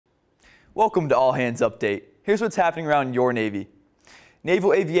Welcome to All Hands Update. Here's what's happening around your Navy.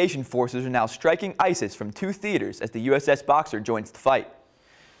 Naval aviation forces are now striking ISIS from 2 theaters as the USS Boxer joins the fight.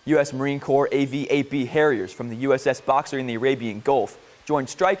 U.S. Marine Corps AV-8B Harriers from the USS Boxer in the Arabian Gulf joined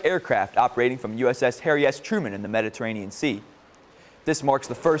strike aircraft operating from USS Harry S. Truman in the Mediterranean Sea. This marks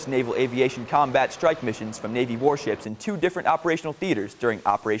the first naval aviation combat strike missions from Navy warships in 2 different operational theaters during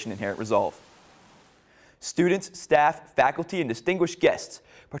Operation Inherent Resolve. Students, staff, faculty, and distinguished guests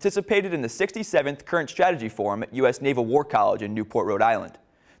participated in the 67th Current Strategy Forum at U.S. Naval War College in Newport, Rhode Island.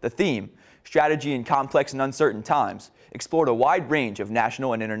 The theme, Strategy in Complex and Uncertain Times, explored a wide range of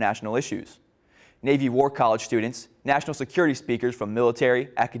national and international issues. Navy War College students, national security speakers from military,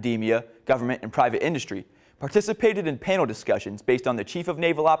 academia, government, and private industry participated in panel discussions based on the Chief of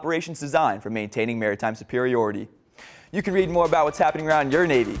Naval Operations design for maintaining maritime superiority. You can read more about what's happening around your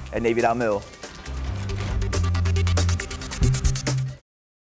Navy at Navy.mil.